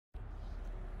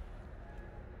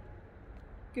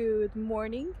Good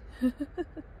morning.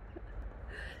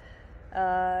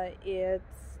 It's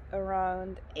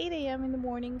around 8 a.m. in the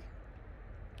morning.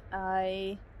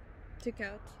 I took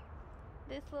out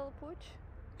this little pooch.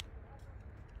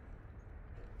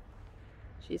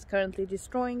 She's currently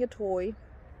destroying a toy,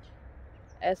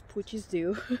 as pooches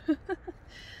do.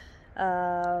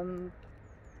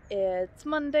 It's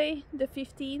Monday, the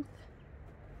 15th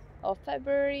of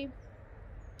February.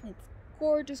 It's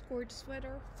gorgeous, gorgeous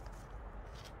weather.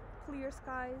 Clear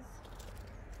skies.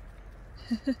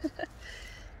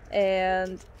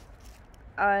 And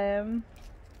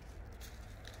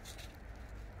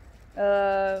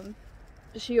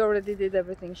she already did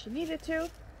everything she needed to,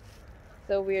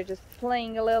 so we're just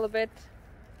playing a little bit,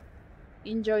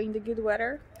 enjoying the good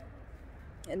weather,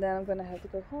 and then I'm gonna have to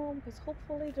go home because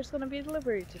hopefully there's gonna be a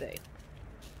delivery today.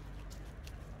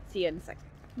 See you in a second.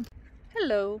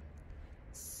 Hello.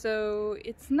 So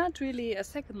it's not really a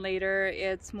second later,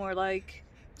 it's more like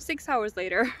 6 hours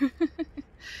later.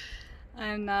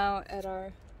 I'm now at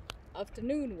our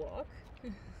afternoon walk.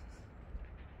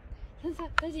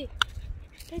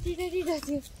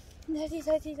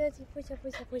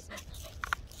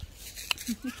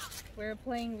 We're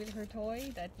playing with her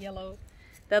toy.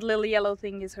 That little yellow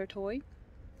thing is her toy.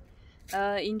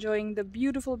 Enjoying the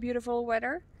beautiful, beautiful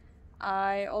weather.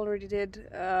 I already did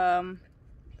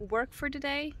work for the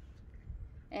day,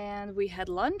 and we had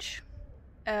lunch.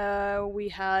 We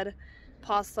had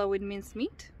pasta with minced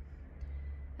meat.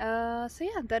 So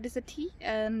yeah, that is a tea,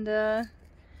 and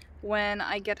when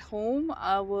I get home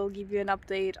I will give you an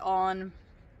update on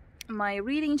my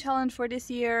reading challenge for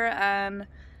this year, and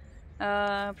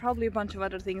probably a bunch of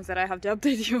other things that I have to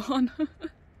update you on.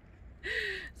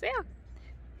 So yeah,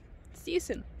 see you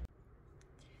soon.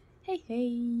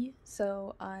 Hey,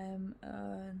 so I'm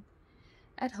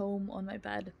at home on my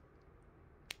bed.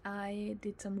 I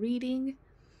did some reading.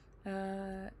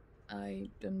 I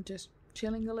am just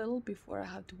chilling a little before I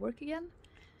have to work again.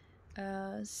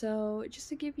 So just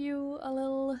to give you a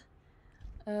little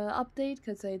update,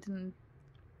 because I didn't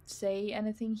say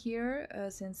anything here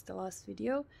since the last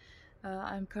video.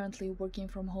 I'm currently working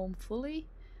from home fully.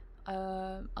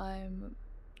 I'm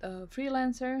a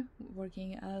freelancer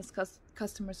working as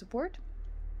customer support,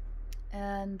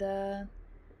 and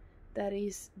that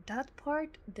is that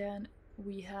part. Then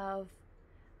I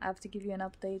have to give you an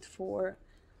update for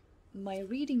my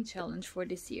reading challenge for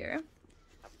this year,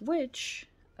 which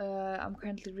I'm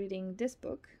currently reading this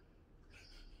book.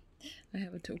 I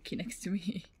have a Toki next to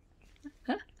me.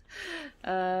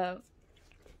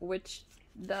 Which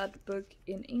that book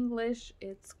in English,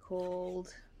 it's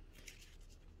called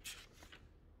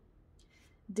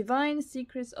Divine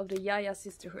Secrets of the Yaya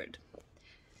Sisterhood.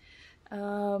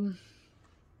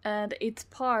 And it's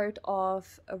part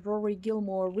of a Rory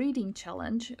Gilmore reading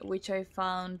challenge, which I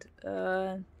found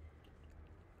kind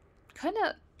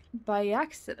of by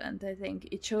accident. I think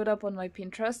it showed up on my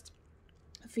Pinterest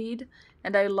feed,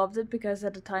 and I loved it because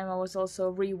at the time I was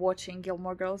also re-watching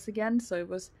Gilmore Girls again, so it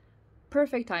was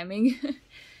perfect timing.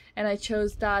 And I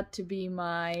chose that to be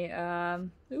my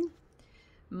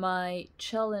my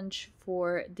challenge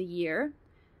for the year.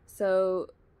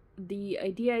 So the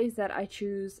idea is that I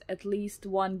choose at least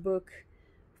one book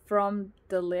from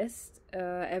the list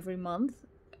every month,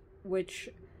 which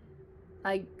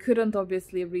I couldn't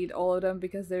obviously read all of them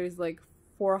because there is like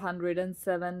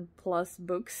 407 plus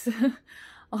books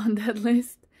on that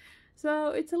list. So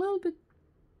it's a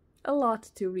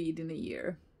lot to read in a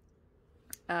year.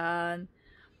 And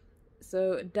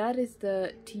so that is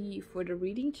the tea for the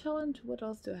reading challenge. What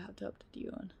else do I have to update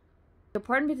you on? The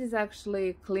apartment is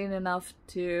actually clean enough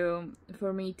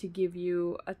for me to give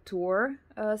you a tour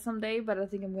someday, but I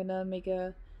think I'm gonna make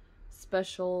a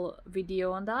special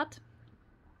video on that.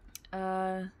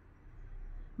 But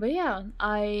yeah,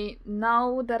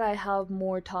 now that I have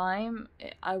more time,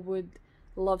 I would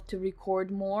love to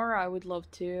record more. I would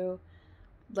love to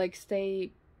like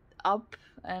stay up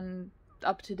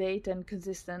to date and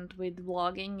consistent with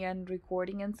vlogging and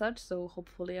recording and such, so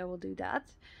hopefully I will do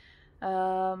that.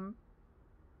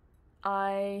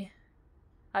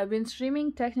 I've been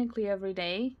streaming technically every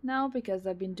day now because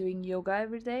I've been doing yoga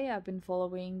every day. I've been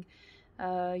following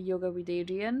Yoga with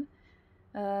Adrian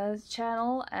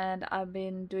channel, and I've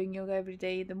been doing yoga every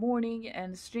day in the morning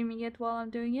and streaming it while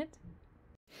I'm doing it.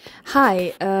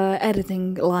 Hi,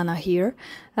 editing Lana here.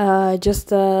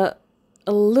 Just a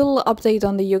little update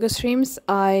on the yoga streams.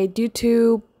 Due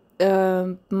to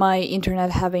my internet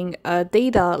having a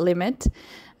data limit,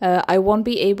 I won't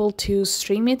be able to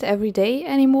stream it every day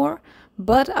anymore,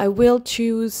 but I will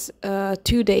choose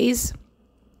 2 days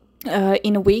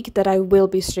in a week that I will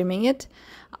be streaming it.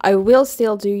 I will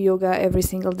still do yoga every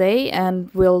single day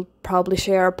and will probably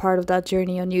share a part of that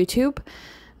journey on YouTube.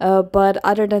 But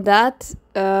other than that,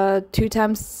 2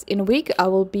 times in a week I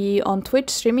will be on Twitch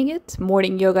streaming it,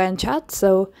 morning yoga and chat.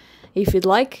 So if you'd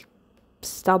like,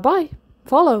 stop by,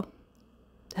 follow,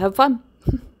 have fun.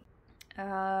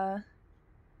 And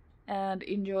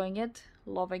enjoying it,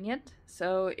 loving it.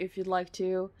 So if you'd like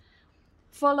to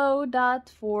follow that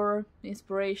for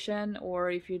inspiration, or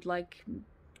if you'd like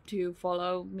to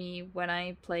follow me when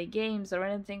I play games or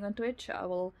anything on Twitch, I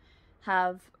will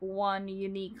have one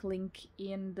unique link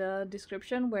in the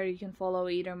description where you can follow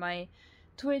either my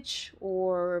Twitch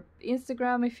or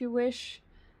Instagram if you wish,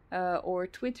 or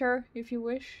Twitter if you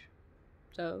wish.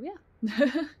 So yeah,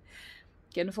 you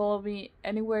can follow me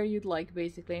anywhere you'd like,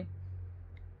 basically.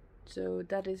 So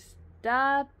that is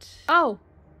that. Oh,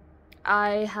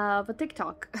 I have a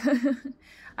TikTok.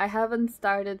 I haven't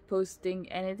started posting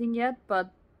anything yet,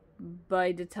 but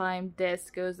by the time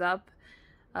this goes up,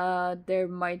 there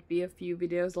might be a few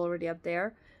videos already up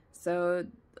there. So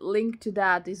link to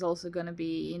that is also gonna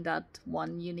be in that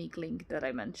one unique link that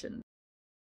I mentioned.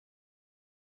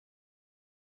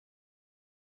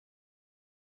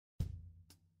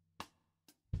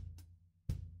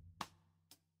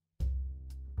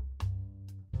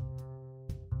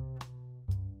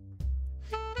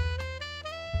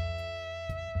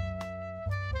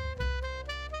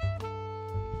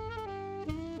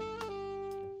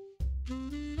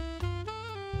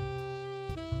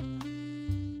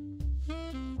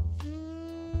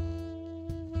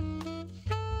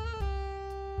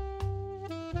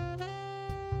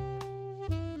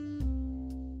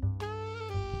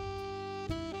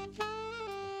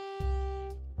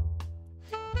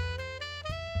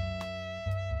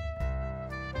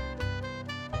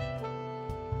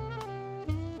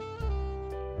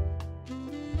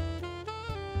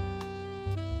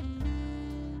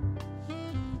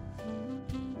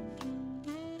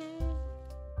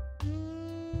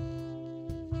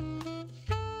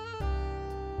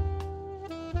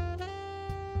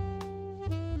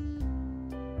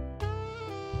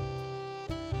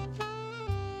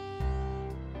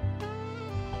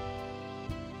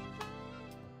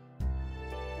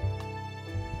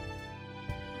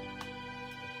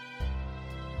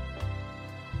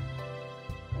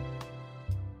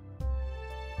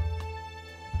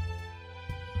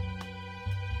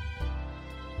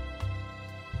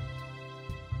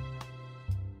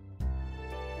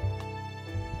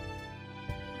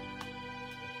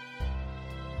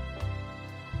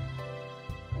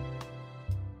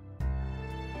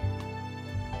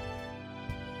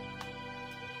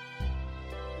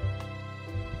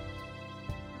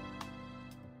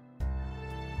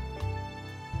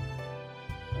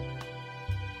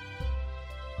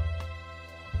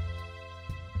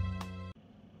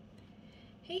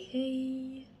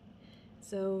 Hey,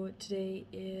 so today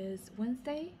is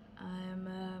Wednesday.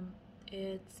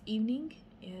 It's evening,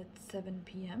 it's 7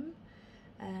 p.m.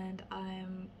 and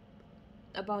I'm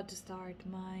about to start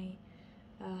my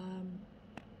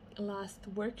last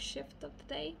work shift of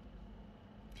the day.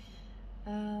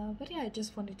 But yeah, I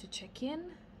just wanted to check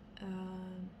in,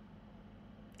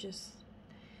 just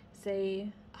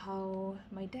say how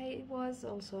my day was,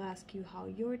 also ask you how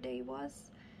your day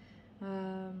was.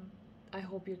 I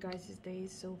hope your guys'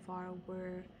 days so far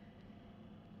were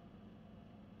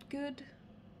good,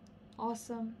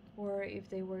 awesome, or if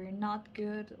they were not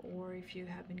good, or if you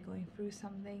have been going through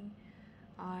something.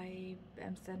 I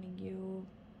am sending you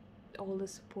all the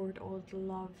support, all the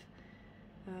love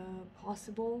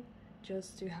possible,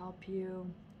 just to help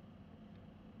you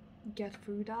get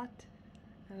through that.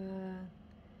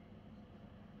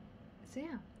 So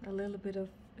yeah, a little bit of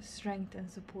strength and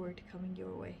support coming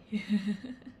your way.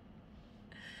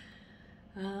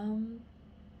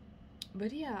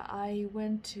 But yeah, I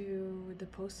went to the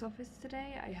post office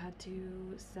today. I had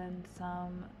to send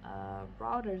some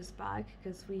routers back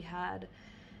because we had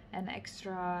an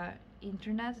extra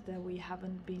internet that we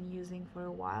haven't been using for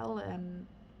a while, and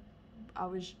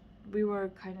we were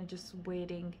kind of just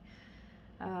waiting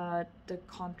the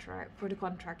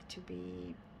contract to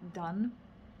be done.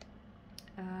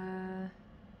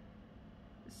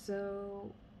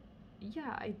 So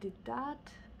yeah, I did that,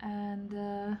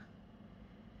 and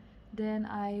then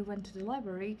I went to the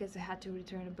library because I had to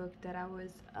return a book that I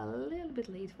was a little bit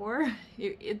late for.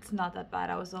 It's not that bad,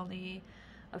 I was only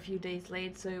a few days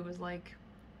late, so it was like,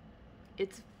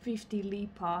 it's 50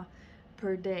 lipa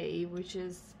per day, which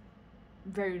is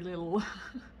very little.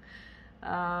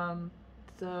 And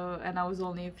I was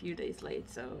only a few days late,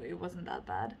 so it wasn't that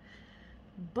bad.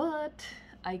 But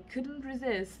I couldn't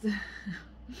resist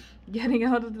getting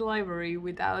out of the library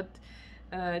without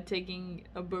taking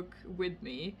a book with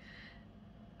me.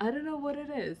 I don't know what it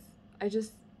is. I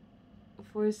just,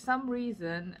 for some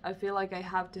reason, I feel like I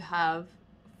have to have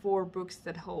 4 books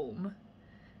at home,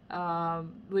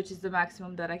 which is the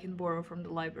maximum that I can borrow from the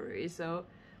library. So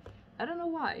I don't know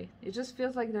why. It just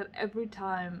feels like that every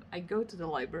time I go to the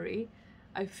library,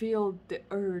 I feel the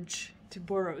urge to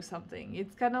borrow something.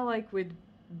 It's kind of like with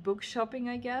book shopping,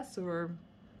 I guess, or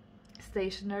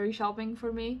stationery shopping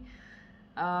for me.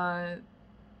 I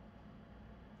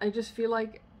just feel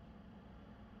like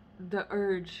the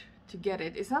urge to get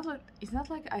it. It's not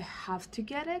like I have to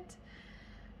get it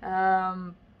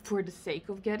for the sake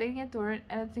of getting it or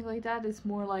anything like that. It's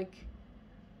more like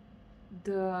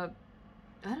the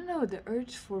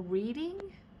urge for reading,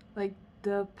 like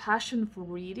the passion for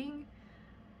reading.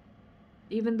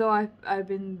 Even though I've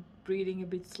been reading a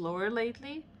bit slower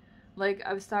lately, like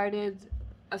I've started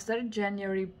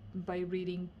January by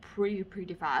reading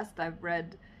pretty fast. I've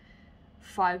read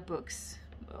 5 books,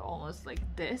 almost like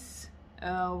this,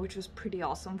 which was pretty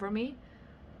awesome for me.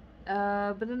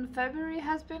 But then February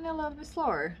has been a little bit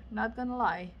slower, not gonna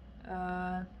lie.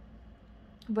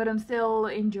 But I'm still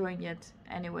enjoying it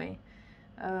anyway.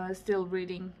 Still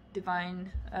reading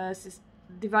Divine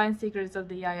Secrets of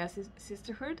the Yaya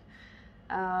Sisterhood.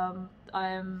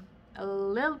 I'm a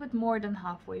little bit more than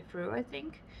halfway through, I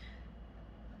think.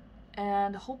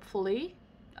 And hopefully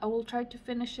I will try to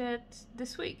finish it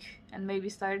this week and maybe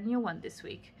start a new one this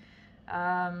week.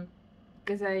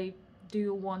 Because I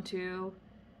do want to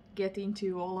get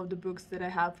into all of the books that I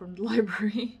have from the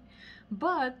library.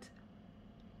 But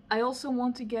I also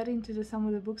want to get into some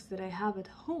of the books that I have at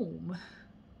home.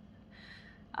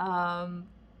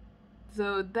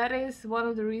 So that is one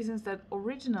of the reasons that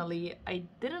originally I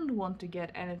didn't want to get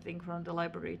anything from the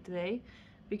library today,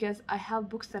 because I have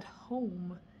books at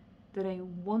home that I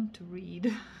want to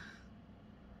read.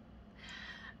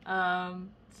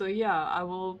 So yeah,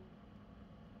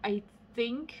 I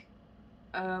think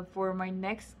for my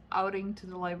next outing to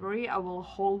the library, I will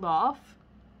hold off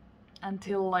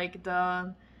until like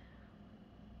the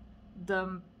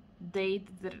date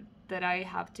that I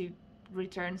have to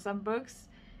return some books,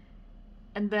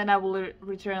 and then I will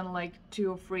return like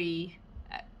 2 or 3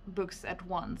 books at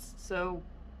once. So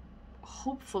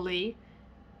hopefully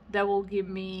that will give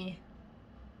me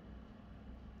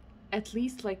at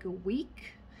least like a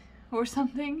week or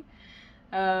something,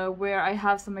 where I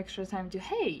have some extra time to,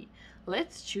 hey,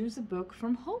 let's choose a book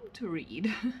from home to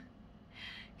read.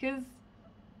 Because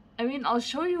I mean, I'll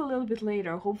show you a little bit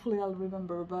later, hopefully I'll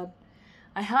remember, but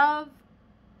I have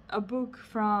a book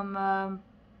from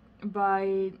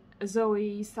by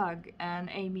Zoe Sugg and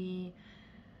Amy.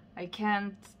 I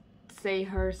can't say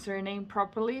her surname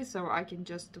properly, so I can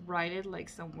just write it like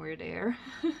somewhere there.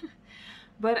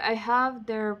 But I have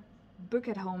their book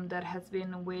at home that has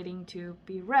been waiting to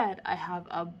be read. I have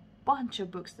a bunch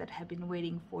of books that have been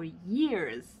waiting for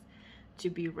years to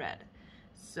be read.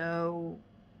 So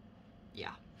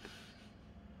yeah,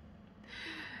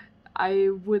 I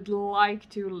would like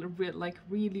to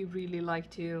really like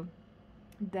to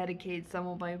dedicate some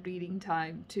of my reading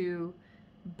time to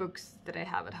books that I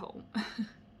have at home.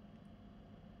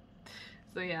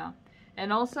 So yeah,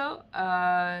 and also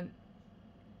I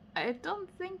don't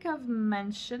think I've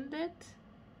mentioned it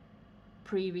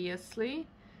previously.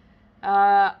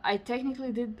 I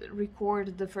technically did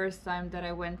record the first time that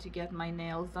I went to get my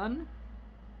nails done.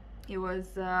 It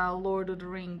was Lord of the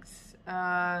Rings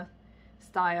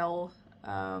style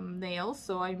nails,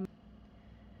 so I'm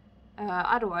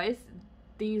otherwise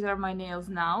these are my nails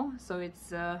now, so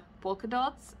it's polka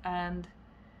dots and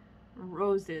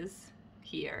roses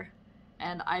here,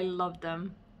 and I love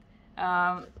them.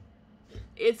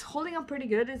 It's holding up pretty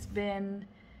good. It's been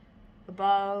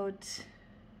about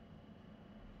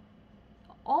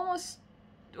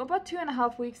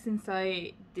 2.5 weeks since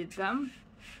I did them.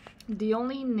 The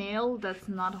only nail that's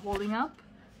not holding up,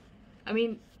 I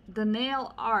mean, the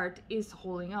nail art is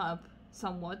holding up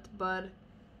somewhat, but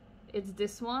it's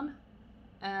this one,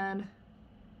 and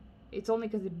it's only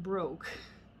because it broke.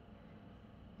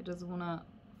 It doesn't want to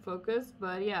focus,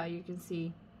 but yeah, you can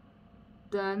see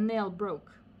the nail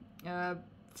broke.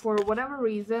 For whatever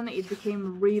reason, it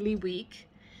became really weak,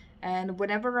 and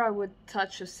whenever I would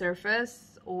touch a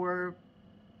surface or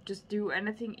just do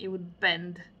anything, it would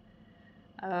bend,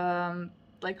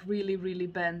 like really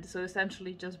bend. So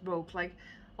essentially just broke. Like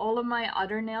all of my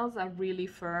other nails are really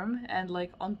firm, and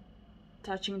like on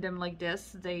touching them like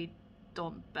this, they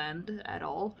don't bend at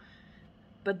all,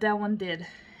 but that one did,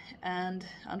 and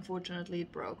unfortunately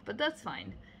it broke, but that's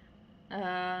fine.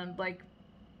 Like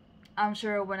I'm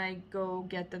sure when I go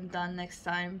get them done next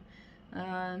time,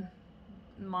 uh,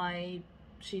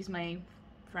 she's my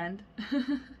friend,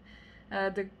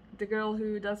 the girl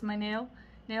who does my nails.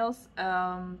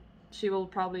 She will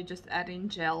probably just add in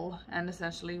gel, and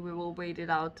essentially we will wait it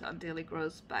out until it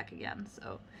grows back again.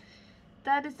 So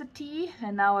that is the tea,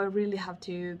 and now I really have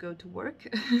to go to work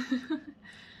because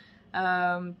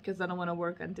I don't want to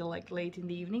work until like late in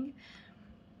the evening.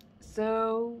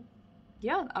 So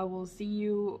yeah, I will see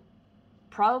you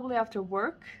probably after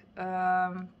work,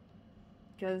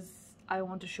 because I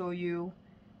want to show you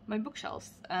my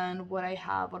bookshelves and what I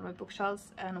have on my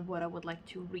bookshelves and what I would like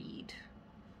to read.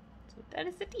 So that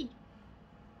is the tea.